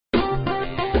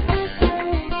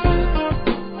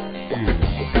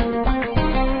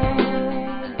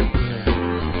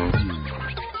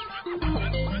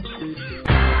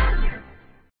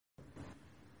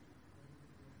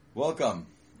Welcome.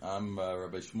 I'm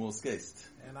Rabbi Shmuel Skeist.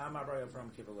 And I'm Rabbi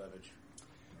from Kivalevich.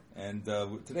 And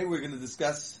today we're going to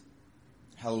discuss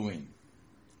Halloween.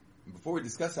 And before we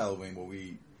discuss Halloween, what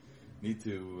we need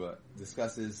to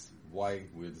discuss is why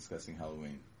we're discussing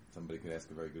Halloween. Somebody could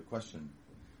ask a very good question.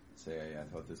 Say, I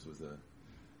thought this was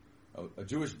a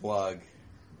Jewish blog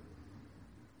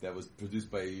that was produced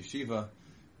by a yeshiva,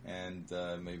 and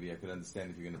maybe I could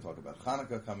understand if you're going to talk about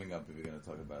Hanukkah coming up, if you're going to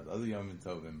talk about other Yom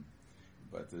Tovim.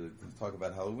 But to talk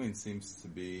about Halloween seems to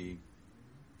be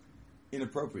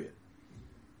inappropriate.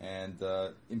 And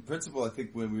in principle, I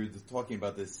think when we were talking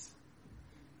about this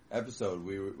episode,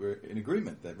 we're in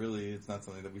agreement that really it's not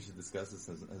something that we should discuss. It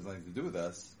has nothing to do with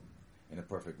us in a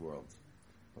perfect world.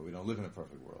 But we don't live in a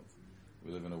perfect world.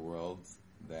 We live in a world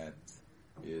that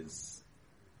is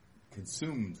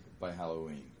consumed by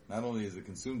Halloween. Not only is it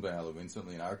consumed by Halloween,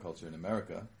 certainly in our culture in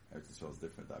America, Eretz Yisrael is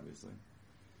different, obviously.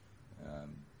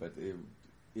 But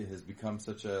it has become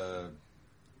such a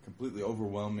completely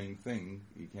overwhelming thing.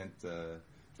 You can't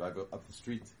drive up the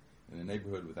street in a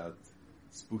neighborhood without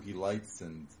spooky lights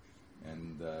and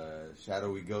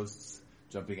shadowy ghosts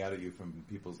jumping out at you from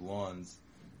people's lawns.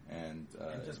 And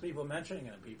just people mentioning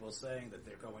it, people saying that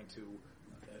they're going to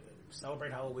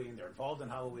celebrate Halloween, they're involved in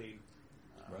Halloween.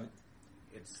 Right.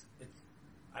 It's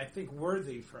I think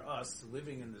worthy for us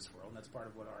living in this world, and that's part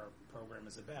of what our program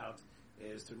is about,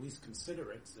 is to at least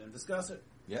consider it and discuss it.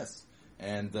 Yes.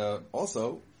 And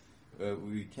also,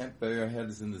 we can't bury our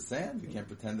heads in the sand. We can't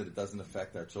pretend that it doesn't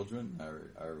affect our children,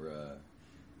 our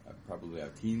probably our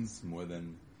teens more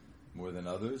than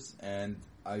others. And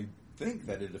I think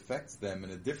that it affects them in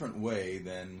a different way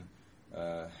than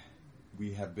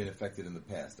we have been affected in the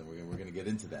past. And we're going to get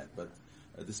into that. But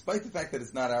despite the fact that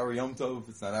it's not our Yom Tov,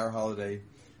 it's not our holiday,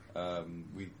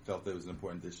 we felt that it was an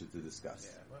important issue to discuss.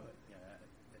 Yeah, well,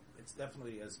 it's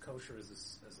definitely as kosher as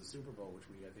the Super Bowl, which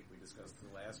I think we discussed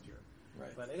last year. Right.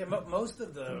 But again, most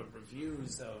of the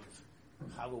reviews of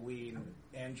Halloween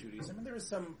and Judaism, and there is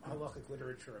some halachic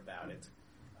literature about it,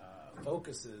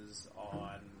 focuses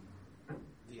on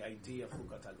the idea of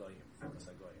Chukat HaGoyim.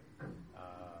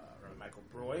 Rabbi Michael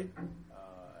Broyd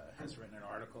has written an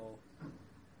article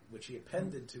which he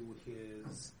appended to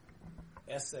his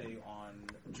essay on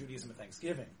Judaism and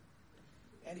Thanksgiving.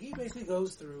 And he basically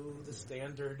goes through the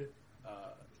standard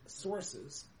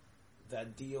sources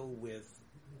that deal with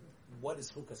what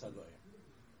is Chukas HaGoyim.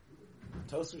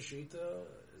 Tosfos Shita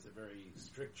is a very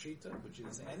strict Shita, which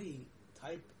is any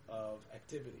type of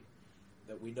activity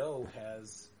that we know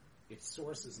has its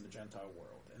sources in the Gentile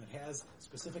world. And it has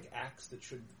specific acts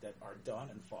that are done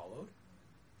and followed,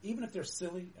 even if they're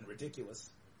silly and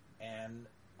ridiculous, and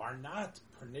are not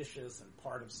pernicious and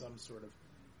part of some sort of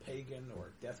pagan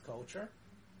or death culture.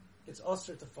 It's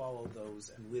usher to follow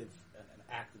those and live and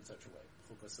act in such a way.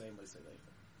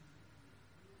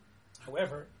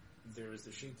 However, there is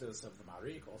the Shitas of the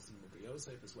Marik, also in the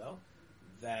Yosef as well,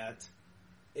 that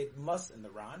it must, in the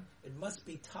Ran, it must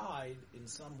be tied in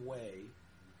some way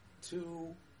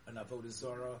to an Avodah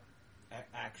Zarah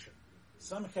action.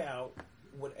 Somehow,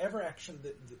 whatever action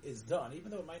that is done, even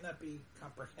though it might not be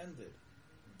comprehended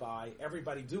by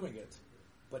everybody doing it,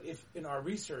 but if in our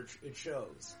research it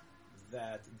shows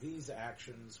that these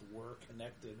actions were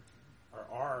connected or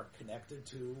are connected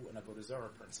to an Avodah Zarah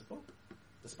principle,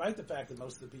 despite the fact that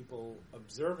most of the people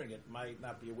observing it might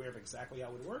not be aware of exactly how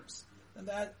it works, then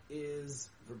that is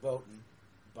verboten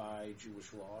by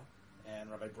Jewish law. And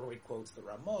Rabbi Broyd quotes the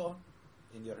Ramah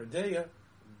in Yehuda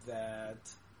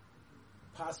that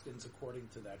paskins according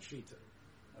to that shita.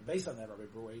 And based on that, Rabbi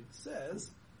Broyd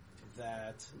says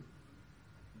that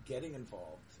getting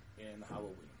involved in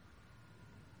Halloween,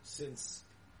 since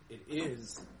it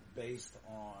is based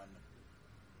on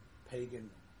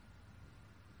pagan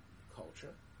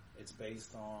culture, it's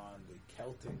based on the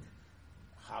Celtic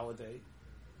holiday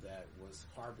that was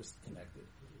harvest connected.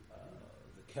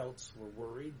 The Celts were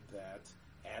worried that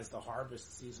as the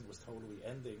harvest season was totally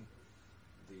ending,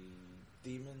 the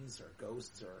demons or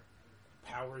ghosts or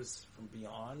powers from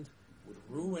beyond would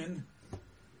ruin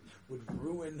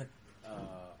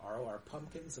our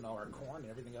pumpkins and all our corn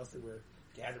and everything else that we're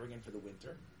gathering in for the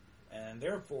winter. And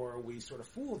therefore, we sort of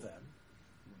fool them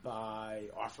by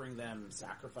offering them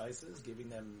sacrifices, giving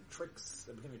them treats,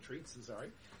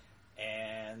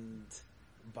 and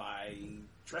by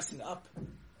dressing up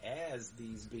as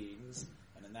these beings,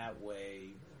 and in that way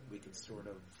we could sort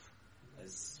of,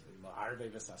 as Arvei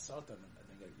V'Sasotan,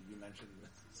 I think you mentioned a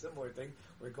similar thing,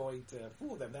 we're going to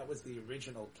fool them. That was the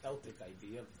original Celtic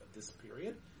idea of this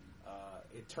period.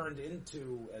 It turned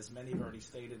into, as many have already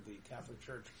stated, the Catholic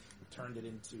Church turned it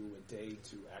into a day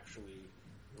to actually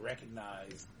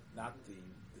recognize not the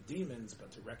demons,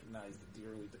 but to recognize the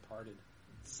dearly departed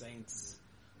saints.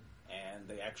 And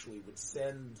they actually would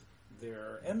send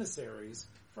their emissaries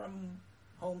from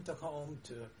home to home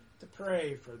to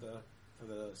pray for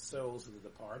the souls of the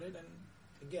departed, and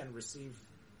again receive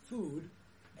food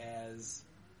as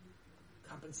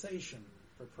compensation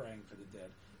for praying for the dead.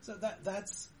 So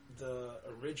that's the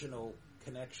original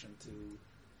connection to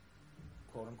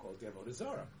quote unquote the Avodah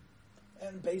Zarah.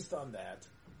 And based on that,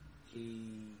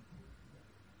 he's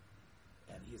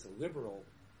a liberal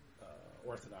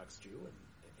Orthodox Jew, and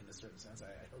in a certain sense,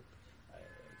 I hope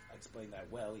I explained that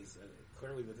well. He's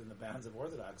clearly within the bounds of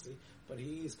Orthodoxy, but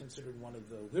he is considered one of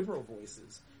the liberal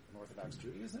voices in Orthodox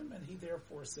Judaism, and he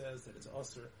therefore says that it's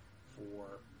usher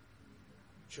for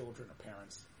children or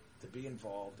parents to be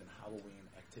involved in Halloween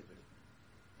activity.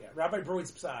 Yeah, Rabbi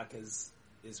Broid's psak is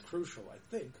crucial, I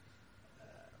think.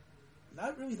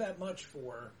 Not really that much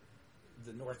for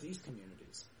the Northeast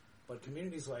communities, but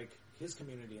communities like his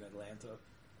community in Atlanta,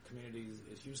 communities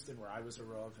in Houston where I was a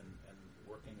Rav and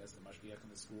working as the mashgiach in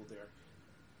the school there.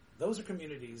 Those are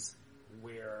communities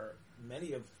where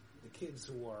many of the kids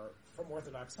who are from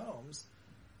Orthodox homes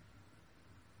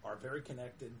are very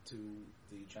connected to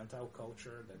the Gentile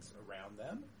culture that's around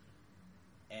them.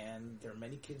 And there are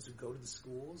many kids who go to the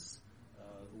schools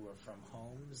who are from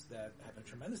homes that have a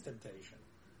tremendous temptation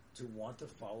to want to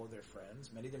follow their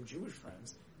friends, many of them Jewish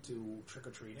friends, to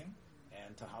trick-or-treating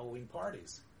and to Halloween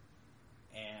parties.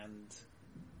 And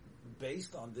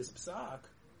based on this psak,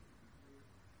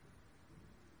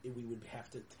 we would have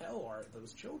to tell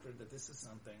those children that this is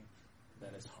something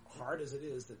that, as hard as it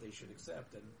is, that they should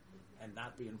accept and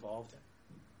not be involved in.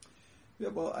 Yeah,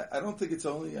 well, I don't think it's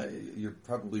only... you're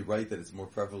probably right that it's more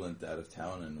prevalent out of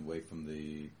town and away from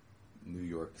the New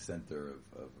York center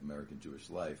of American Jewish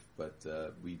life. But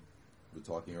we were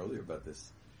talking earlier about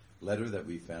this letter that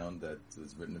we found that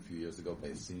was written a few years ago by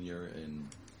a senior in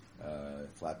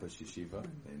Flatbush Yeshiva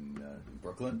in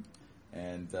Brooklyn.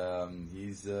 And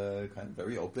he's kind of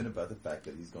very open about the fact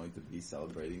that he's going to be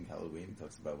celebrating Halloween. He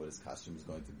talks about what his costume is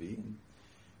going to be.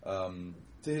 And,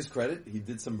 to his credit, he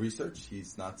did some research.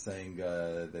 He's not saying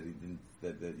that he didn't.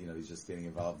 That you know, he's just getting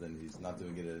involved, and he's not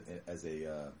doing it as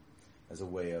a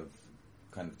way of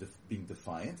kind of being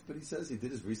defiant. But he says he did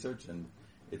his research, and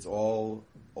it's all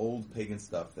old pagan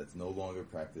stuff that's no longer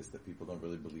practiced, that people don't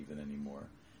really believe in anymore.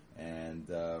 And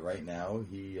right now,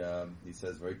 he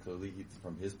says very clearly,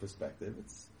 from his perspective,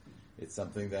 it's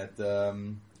something that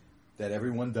that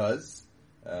everyone does.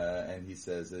 And he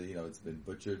says, it's been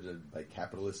butchered by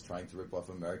capitalists trying to rip off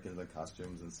Americans on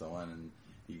costumes and so on. And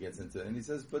he gets into it, and he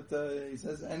says,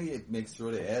 and he makes sure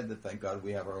to add that thank God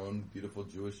we have our own beautiful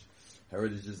Jewish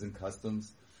heritages and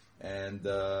customs. And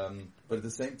but at the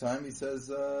same time, he says,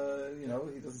 he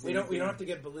doesn't. We don't have to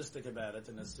get ballistic about it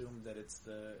and assume that it's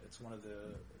one of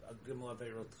the Gimel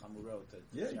Averot Chamurot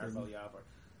that Yarval Yavar.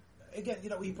 Again,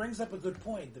 he brings up a good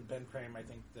point that Ben Kramer, I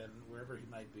think, that wherever he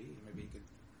might be, maybe he could.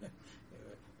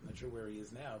 I'm not sure where he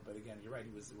is now, but again, you're right.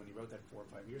 He was when he wrote that 4 or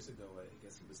 5 years ago. I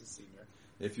guess he was a senior.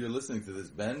 If you're listening to this,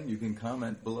 Ben, you can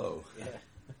comment below. Yeah.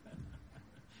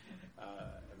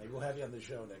 Maybe we'll have you on the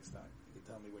show next time. You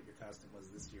can tell me what your costume was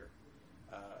this year.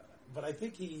 But I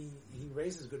think he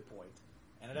raises a good point,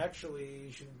 and it actually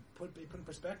should be put in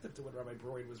perspective to what Rabbi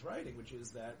Broid was writing, which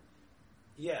is that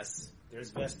yes,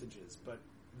 there's vestiges, but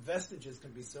vestiges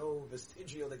can be so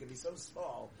vestigial, they can be so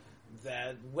small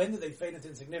that when do they fade into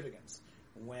insignificance?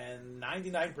 When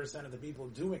 99% of the people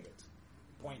doing it,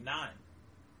 0.9,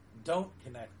 don't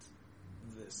connect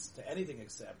this to anything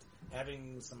except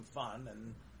having some fun,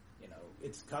 and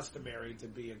it's customary to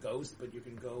be a ghost, but you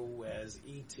can go as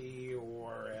E.T.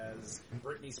 or as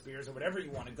Britney Spears or whatever you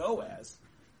want to go as.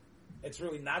 It's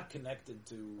really not connected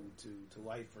to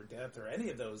life or death or any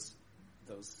of those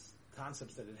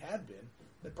concepts that it had been,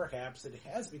 that perhaps it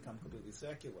has become completely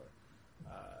secular.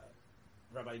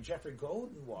 Rabbi Jeffrey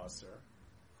Goldenwasser,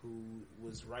 who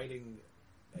was writing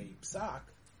a psak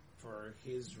for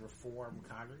his Reform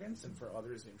congregants and for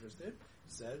others interested,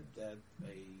 said that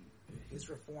his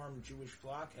Reform Jewish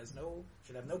flock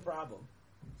should have no problem.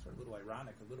 It's sort of a little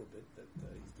ironic, a little bit, that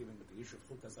he's dealing with the issue of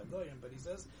Chukas HaGoyim, but he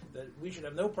says that we should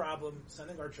have no problem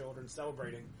sending our children,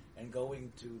 celebrating, and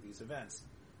going to these events.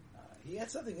 He had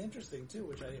something interesting too,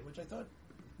 which I thought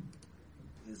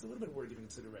is a little bit worthy of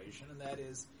consideration, and that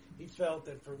is he felt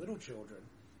that for little children,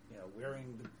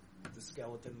 wearing the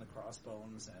skeleton and the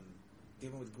crossbones and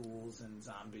dealing with ghouls and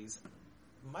zombies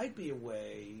might be a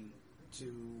way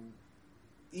to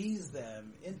ease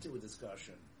them into a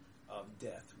discussion of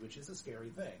death, which is a scary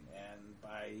thing. And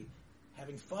by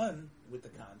having fun with the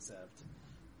concept,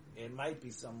 it might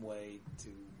be some way to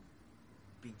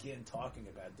begin talking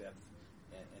about death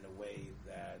in a way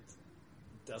that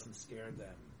doesn't scare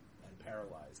them and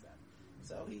paralyze them.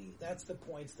 So that's the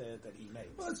points that he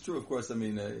makes. Well, that's true, of course. I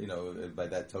mean, by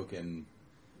that token,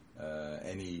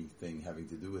 anything having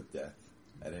to do with death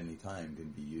at any time can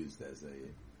be used as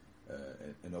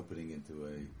an opening into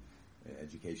a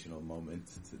educational moment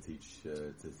to teach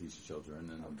children.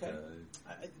 And okay,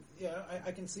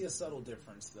 I can see a subtle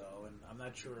difference though, and I'm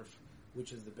not sure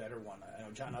which is the better one. I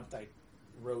know John Updike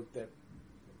wrote that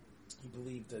he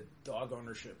believed that dog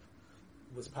ownership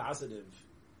was positive,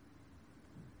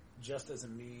 just as a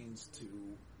means to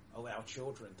allow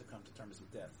children to come to terms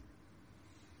with death,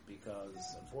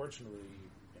 because unfortunately,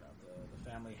 the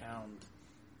family hound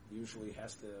usually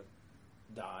has to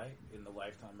die in the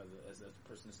lifetime as the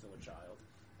person is still a child,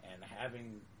 and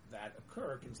having that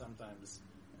occur can sometimes.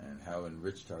 And how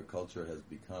enriched our culture has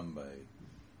become by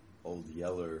Old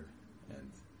Yeller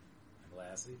and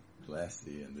Lassie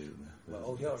and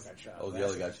Old Yeller got shot. Old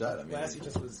Yeller got shot. I mean, Lassie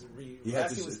just was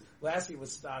Lassie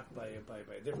was stalked by a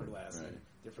different Lassie, right.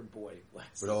 Different boy.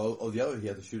 Lassie. But Old Yeller, he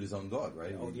had to shoot his own dog,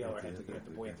 right? Old Yeller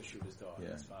the boy had to shoot his dog.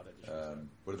 Yeah. His father had to shoot his dog.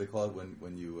 What do they call it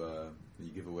when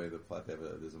you give away the plot?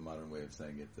 There's a modern way of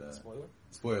saying it. Spoiler.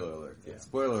 Spoiler alert. Yeah.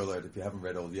 Spoiler alert. If you haven't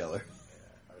read Old Yeller.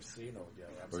 Yeah, or seen Old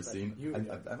Yeller. Or seen? You, I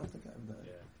don't think I've.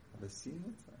 Have I seen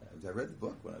it? I read the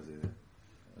book when I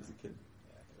was a kid.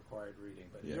 Required reading,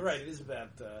 but yes. You're right. It is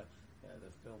about the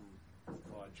film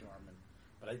Claude Jarman,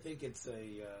 but I think it's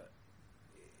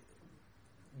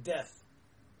death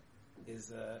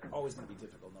is always going to be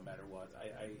difficult no matter what.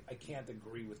 I can't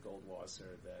agree with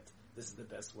Goldwasser that this is the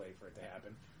best way for it to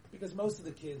happen, because most of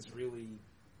the kids really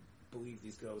believe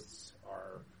these ghosts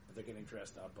that they're getting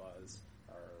dressed up as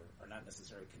are not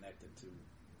necessarily connected to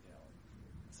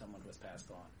someone who has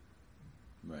passed on.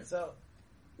 Right. So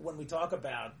when we talk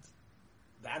about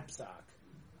that psak,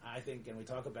 I think, and we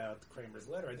talk about Kramer's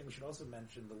letter, I think we should also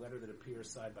mention the letter that appears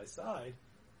side by side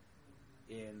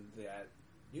in that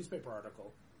newspaper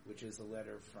article, which is a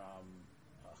letter from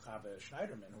Chava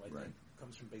Schneiderman, who I think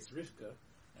comes from Beis Rivka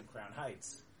and Crown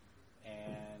Heights.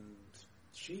 And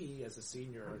she, as a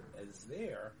senior,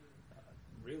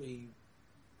 really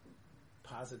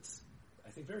posits, I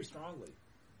think very strongly,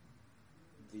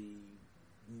 the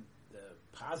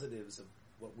positives of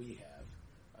what we have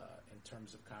in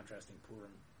terms of contrasting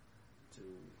Purim to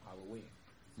Halloween.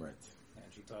 Right. And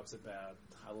she talks about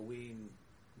Halloween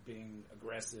being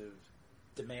aggressive,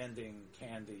 demanding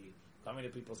candy, coming to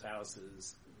people's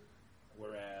houses,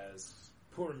 whereas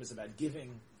Purim is about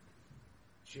giving.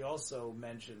 She also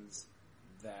mentions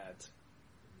that,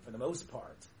 for the most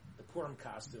part, the Purim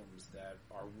costumes that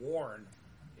are worn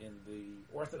in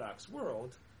the Orthodox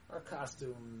world are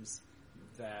costumes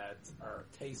that are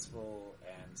tasteful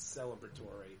and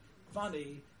celebratory,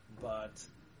 funny, but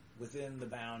within the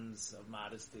bounds of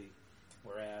modesty,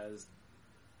 whereas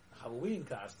Halloween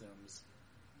costumes,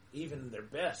 even their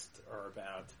best, are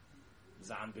about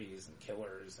zombies and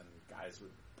killers and guys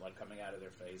with blood coming out of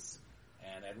their face,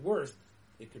 and at worst,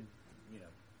 it could,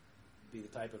 be the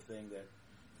type of thing that,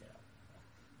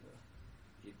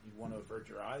 you want to avert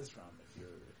your eyes from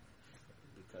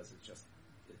because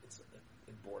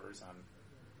it borders on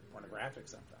pornographic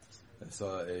sometimes. I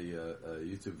saw a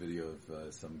YouTube video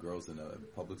of some girls in a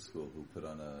public school who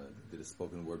did a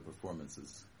spoken word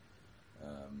performances,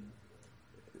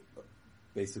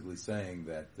 basically saying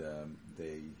that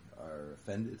they are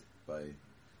offended by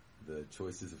the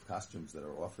choices of costumes that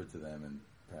are offered to them and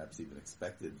perhaps even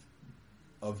expected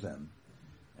of them.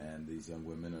 And these young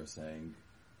women are saying,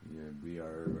 we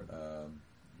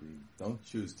don't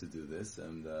choose to do this,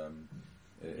 and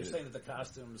you're saying that the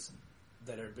costumes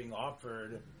that are being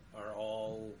offered are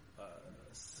all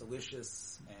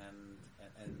salacious and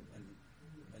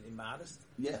immodest?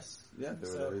 Yes, yeah.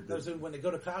 Those are, when they go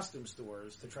to costume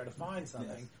stores to try to find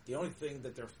something, the only thing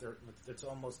that it's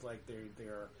almost like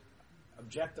they're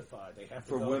objectified. They have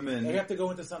to women. They have to go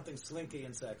into something slinky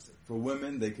and sexy. For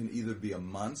women, they can either be a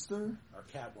monster or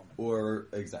Catwoman, or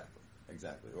exactly,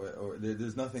 or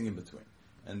there's nothing in between.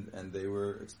 And they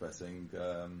were expressing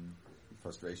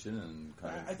frustration and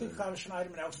kind of. I think Chava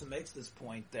Schneiderman also makes this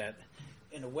point that,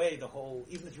 in a way,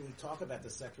 even if you talk about the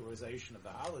secularization of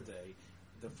the holiday,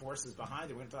 the forces behind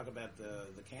it. We're going to talk about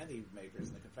the candy makers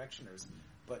and the confectioners,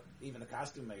 but even the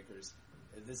costume makers.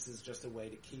 This is just a way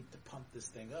to pump this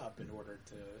thing up in order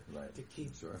to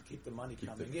keep the money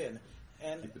coming in,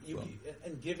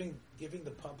 and giving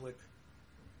the public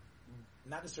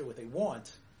not necessarily what they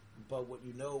want, but what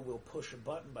will push a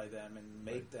button by them and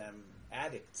make them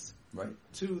addicts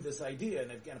to this idea.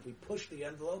 And again, if we push the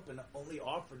envelope and only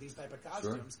offer these type of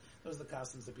costumes, those are the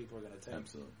costumes that people are going to take.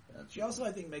 Absolutely. She also,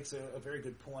 I think, makes a very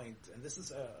good point, and this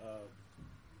is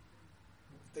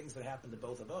things that happened to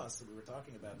both of us, and we were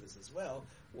talking about this as well,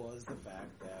 was the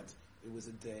fact that it was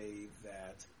a day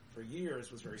that, for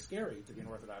years, was very scary to be an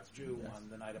Orthodox Jew on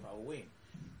the night of Halloween.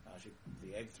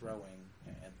 The egg throwing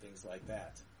and things like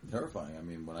that. Terrifying. I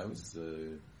mean, when I was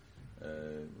a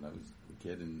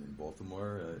kid in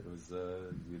Baltimore, it was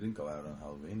you didn't go out on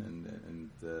Halloween, and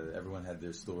everyone had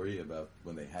their story about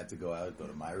when they had to go out, go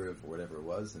to Ma'ariv or whatever it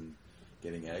was, and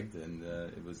getting egged, and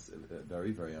it was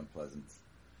very, very unpleasant.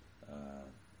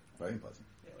 Very unpleasant.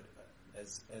 Yeah,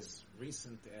 as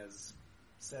recent as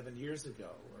 7 years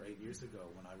ago or 8 years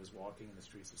ago, when I was walking in the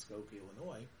streets of Skokie,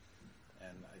 Illinois,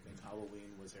 and I think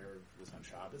Halloween was on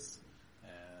Shabbos,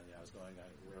 and I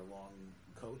wear a long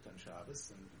coat on Shabbos,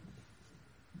 and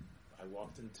I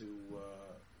walked into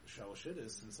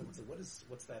Shalashidis, and someone said,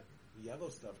 "What's that yellow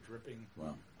stuff dripping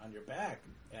on your back?"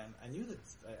 And I knew that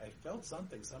I felt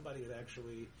something. Somebody had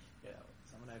actually,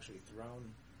 someone actually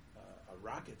thrown a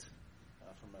rocket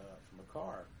from a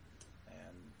car,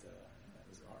 and it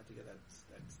was hard to get that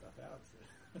stuff out.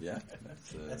 Yeah,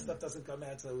 that stuff doesn't come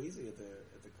out so easy at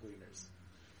the cleaners.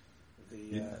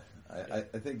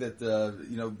 I think that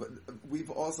but we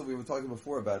were talking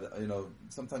before about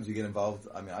sometimes you get involved.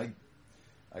 I mean,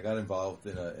 I got involved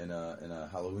in a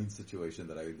Halloween situation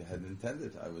that I hadn't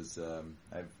intended. I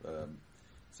have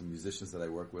some musicians that I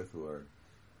work with who are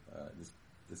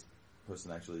this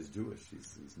person actually is Jewish.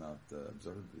 He's not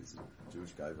observant. He's a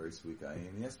Jewish guy, very sweet guy,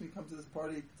 and he asked me to come to this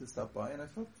party to stop by, and I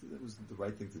felt it was the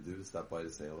right thing to do to stop by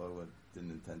to say hello. I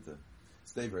didn't intend to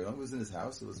stay very long. It was in his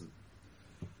house.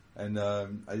 And I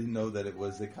didn't know that it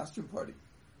was a costume party.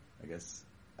 I guess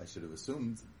I should have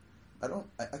assumed. I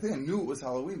think I knew it was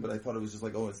Halloween, but I thought it was just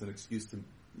like, it's an excuse to,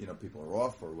 people are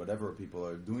off or whatever, people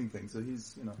are doing things. So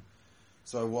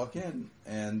so I walk in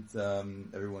and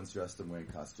everyone's dressed and wearing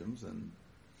costumes, and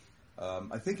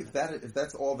I think if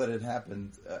that's all that had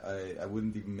happened, I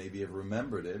wouldn't even maybe have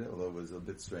remembered it, although it was a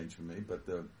bit strange for me. But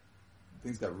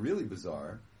things got really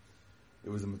bizarre. It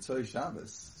was a Motzei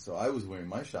Shabbos, so I was wearing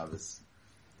my Shabbos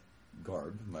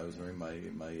garb. I was wearing my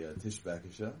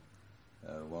Tishbakisha,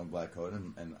 long black coat,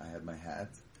 and I had my hat,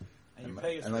 and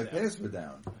my pants were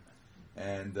down.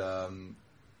 And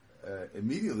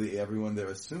immediately everyone there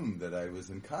assumed that I was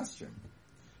in costume.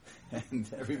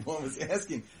 And everyone was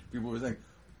asking, people were saying,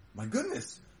 "My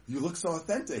goodness, you look so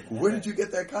authentic. Where did you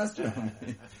get that costume?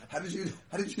 How did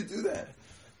you do that?"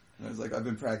 And I was like, "I've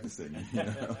been practicing,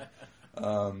 but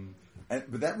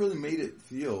that really made it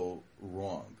feel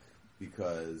wrong,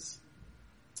 because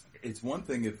it's one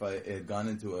thing if I had gone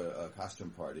into a costume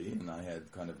party and I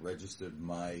had kind of registered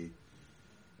my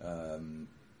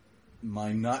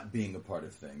not being a part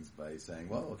of things by saying,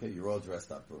 "Well, okay, you're all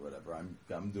dressed up or whatever.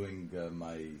 I'm doing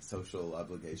my social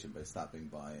obligation by stopping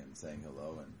by and saying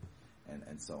hello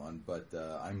and so on. But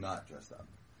I'm not dressed up."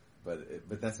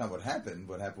 But that's not what happened.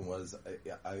 What happened was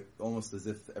I almost as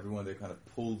if everyone there kind of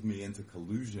pulled me into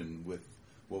collusion with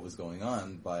what was going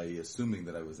on by assuming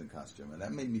that I was in costume, and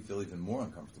that made me feel even more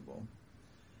uncomfortable.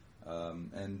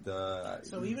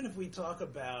 So even if we talk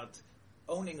about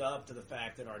owning up to the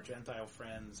fact that our Gentile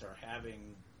friends are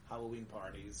having Halloween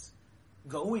parties,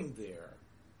 going there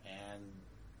and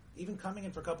even coming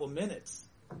in for a couple of minutes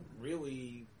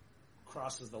really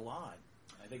crosses the line,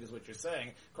 I think is what you're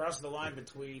saying. Crosses the line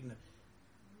between,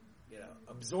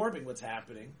 absorbing what's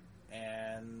happening,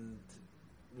 and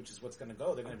which is what's going to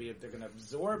go. They're going to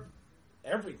absorb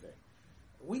everything.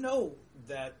 We know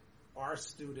that our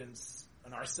students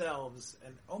and ourselves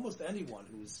and almost anyone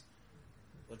who's,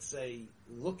 let's say,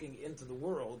 looking into the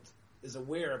world is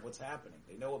aware of what's happening.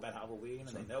 They know about Halloween, and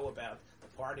they know about the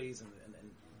parties, and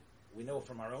we know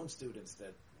from our own students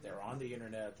that they're on the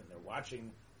internet and they're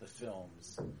watching the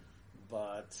films,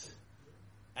 but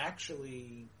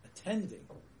actually attending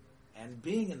and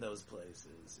being in those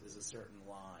places is a certain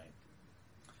line.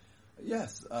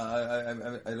 Yes, I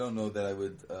don't know that I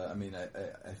would.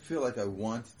 I feel like I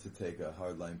want to take a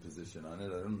hardline position on it.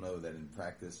 I don't know that in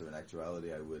practice or in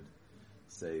actuality I would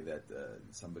say that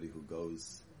somebody who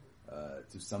goes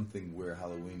to something where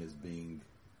Halloween is being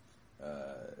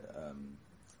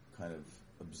kind of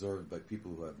observed by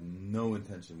people who have no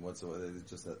intention whatsoever. It's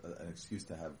just an excuse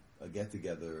to have a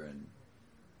get-together, and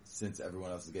since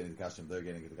everyone else is getting the costume, they're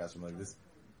getting the costume. Like, this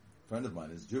friend of mine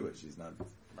is Jewish. He's not...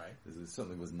 Right. It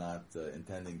certainly was not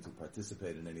intending to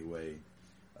participate in any way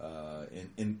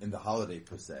in the holiday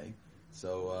per se.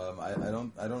 So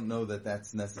I don't know that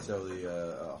that's necessarily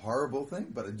a horrible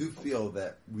thing, but I do feel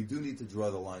that we do need to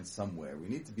draw the line somewhere. We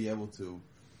need to be able to,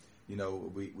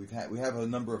 we have a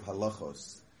number of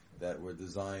halachos that were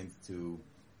designed to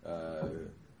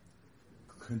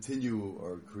continue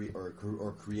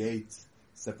or create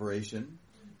separation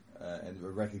and a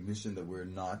recognition that we're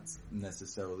not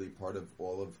necessarily part of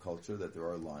all of culture, that there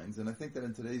are lines. And I think that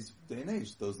in today's day and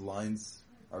age, those lines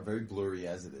are very blurry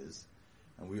as it is.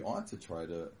 And we ought to try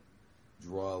to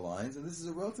draw lines. And this is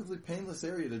a relatively painless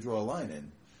area to draw a line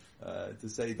in. To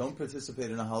say, don't participate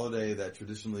in a holiday that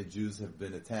traditionally Jews have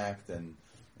been attacked and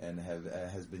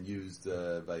has been used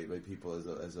by people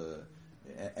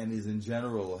and is in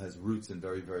general has roots in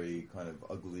very, very kind of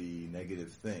ugly,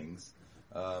 negative things.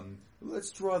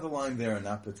 Let's draw the line there and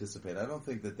not participate. I don't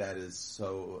think that is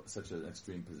such an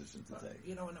extreme position to take.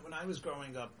 You know, when I was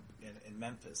growing up in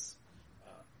Memphis,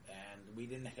 and we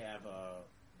didn't have a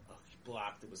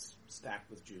block that was stacked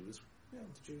with Jews. You know,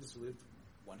 the Jews lived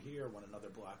one here, one another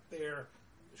block there.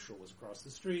 The shul was across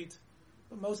the street,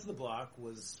 but most of the block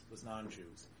was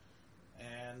non-Jews,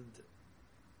 and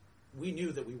we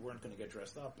knew that we weren't going to get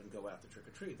dressed up and go out to trick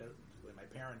or treat. That was the way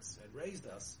my parents had raised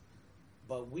us.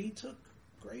 But we took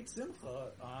great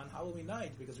simcha on Halloween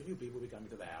night because we knew people would be coming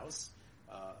to the house.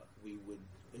 We would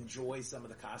enjoy some of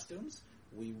the costumes.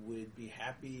 We would be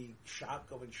happy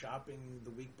going shopping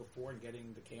the week before and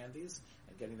getting the candies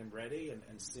and getting them ready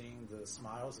and seeing the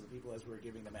smiles of the people as we were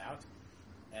giving them out.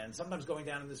 And sometimes going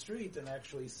down in the street and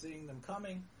actually seeing them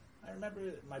coming. I remember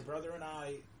my brother and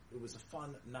I, it was a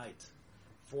fun night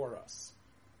for us.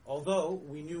 Although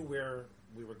we knew where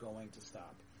we were going to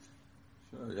stop.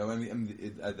 Sure. I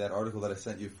mean, that article that I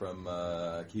sent you from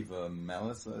Akiva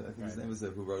Malice, I think his name was,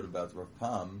 who wrote about Rav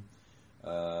Pam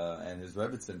and his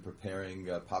Rebbitzin preparing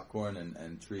popcorn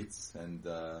and treats and for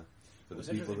the people. It was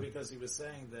interesting because he was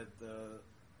saying that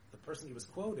the person he was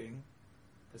quoting,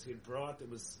 because he had brought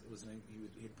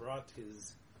he had brought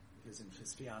his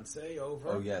fiancée over.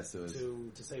 Oh yes, it was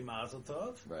to say Mazel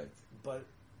Tov. Right. But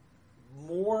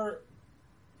more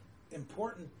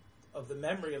important of the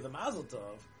memory of the Mazel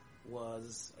Tov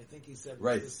was, I think he said,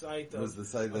 right. the sight of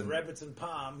Rebitz and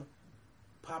Palm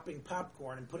popping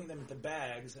popcorn and putting them into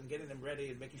bags and getting them ready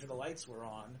and making sure the lights were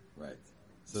on. Right.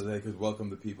 So they could welcome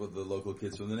the people, the local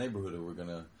kids from the neighborhood who were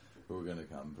gonna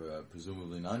come,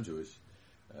 presumably non-Jewish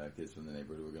kids from the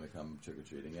neighborhood who were going to come trick or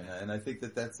treating, and I think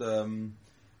that's a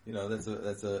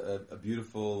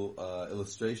beautiful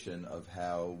illustration of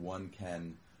how one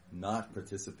can not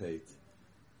participate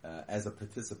as a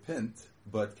participant,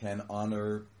 but can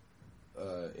honor.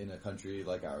 In a country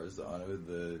like ours, honor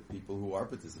the people who are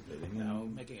participating. Now,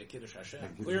 making a Kiddush Hashem.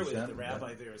 Clearly, the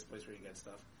rabbi there is the place where you get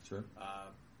stuff. Sure.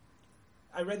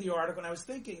 I read the article and I was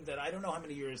thinking that I don't know how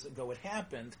many years ago it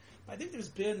happened, but I think there's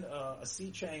been a sea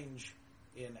change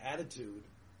in attitude,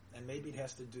 and maybe it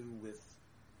has to do with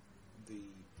the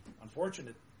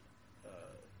unfortunate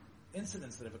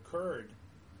incidents that have occurred.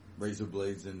 Razor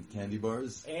blades and candy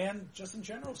bars? And just in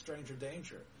general, stranger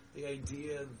danger. The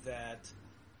idea that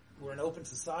we're an open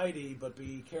society, but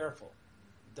be careful.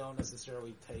 Don't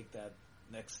necessarily take that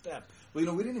next step.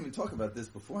 Well, we didn't even talk about this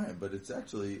beforehand, but it's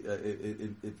actually,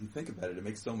 if you think about it, it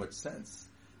makes so much sense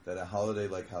that a holiday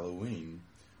like Halloween,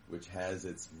 which has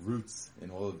its roots in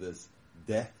all of this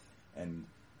death and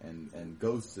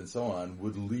ghosts and so on,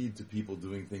 would lead to people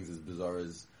doing things as bizarre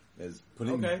as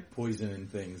putting poison in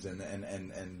things and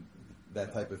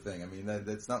that type of thing. I mean,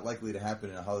 that's not likely to happen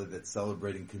in a holiday that's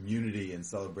celebrating community and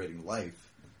celebrating life.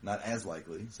 Not as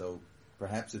likely, so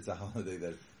perhaps it's a holiday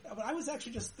that... Yeah, but I was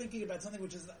actually just thinking about something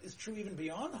which is true even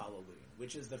beyond Halloween,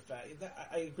 which is the fact that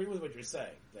I agree with what you're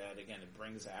saying, that again it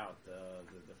brings out the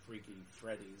freaky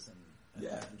Freddies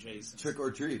and Jasons. Trick or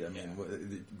treat, I mean,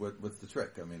 what's the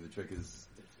trick? I mean, the trick is...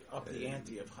 Up the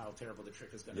ante of how terrible the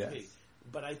trick is going to be.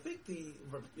 But I think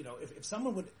if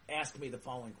someone would ask me the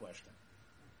following question,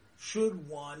 should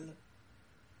one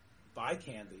buy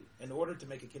candy in order to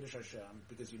make a Kiddush Hashem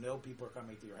because you know people are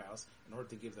coming to your house in order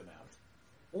to give them out?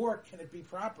 Or can it be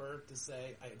proper to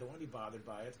say, I don't want to be bothered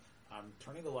by it, I'm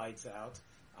turning the lights out,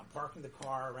 I'm parking the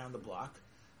car around the block,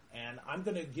 and I'm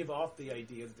going to give off the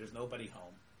idea that there's nobody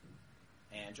home,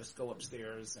 and just go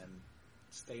upstairs and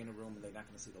stay in a room and they're not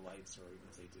going to see the lights, or even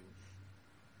if they do.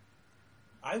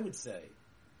 I would say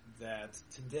that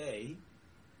today,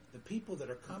 the people that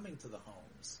are coming to the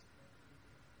homes,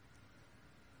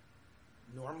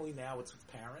 normally now it's with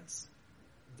parents,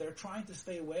 they're trying to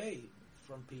stay away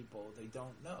from people they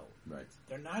don't know. Right.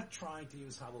 They're not trying to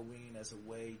use Halloween as a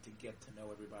way to get to know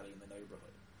everybody in the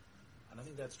neighborhood. I don't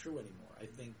think that's true anymore. I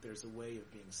think there's a way of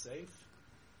being safe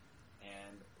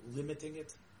and limiting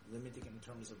it in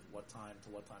terms of what time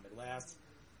it lasts.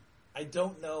 I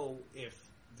don't know if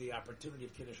the opportunity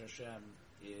of Kiddush Hashem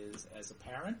is as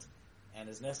apparent and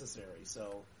as necessary.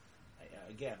 So,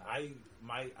 again, I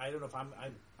don't know if I'm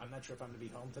not sure if I'm going to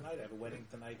be home tonight. I have a wedding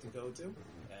tonight to go to,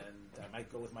 and I might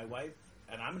go with my wife.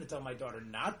 and I'm going to tell my daughter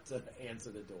not to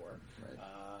answer the door, Right.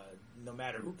 No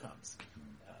matter who comes.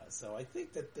 So I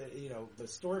think that the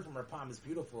story from Rapam is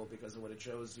beautiful because of what it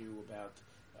shows you about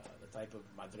the type of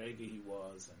madrega he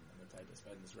was and the type of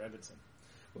Spednis Rebbitzin.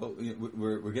 Well,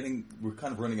 we're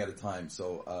kind of running out of time,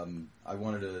 so I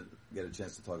wanted to get a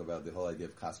chance to talk about the whole idea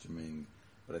of costuming,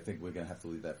 but I think we're going to have to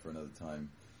leave that for another time.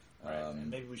 Right. And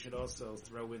maybe we should also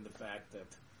throw in the fact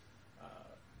that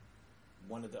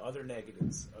one of the other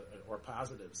negatives or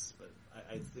positives, but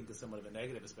I think is somewhat of a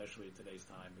negative, especially in today's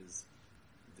time, is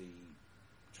the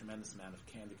tremendous amount of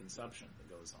candy consumption that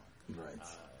goes on. Right.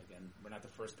 Again, we're not the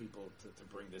first people to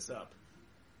bring this up,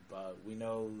 but we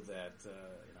know that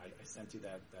I sent you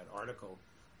that article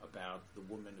about the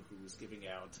woman who was giving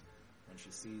out, when she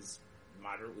sees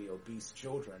moderately obese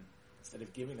children, instead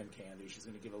of giving them candy, she's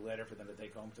going to give a letter for them to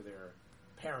take home to their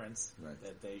parents, right,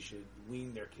 that they should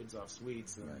wean their kids off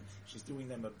sweets, and right, she's doing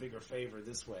them a bigger favor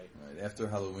this way. Right. After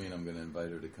Halloween, I'm going to invite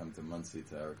her to come to Muncie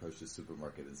to our kosher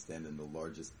supermarket and stand in the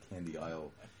largest candy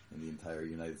aisle in the entire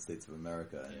United States of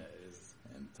America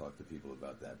and talk to people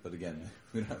about that. But again,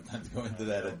 we don't have time to go into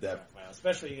that in depth. Well,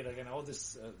 especially again, all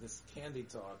this candy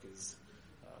talk is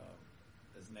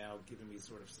now giving me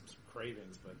sort of some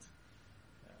cravings, but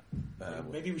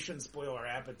maybe we shouldn't spoil our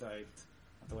appetite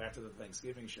until after the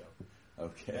Thanksgiving show.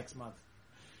 Okay. Next month.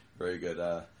 Very good.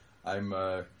 I'm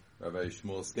Rabbi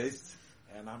Shmuel Skaist.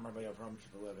 And I'm Rabbi Avram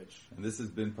Kivelevich. And this has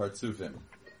been Partsufim.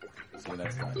 See you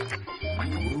next time.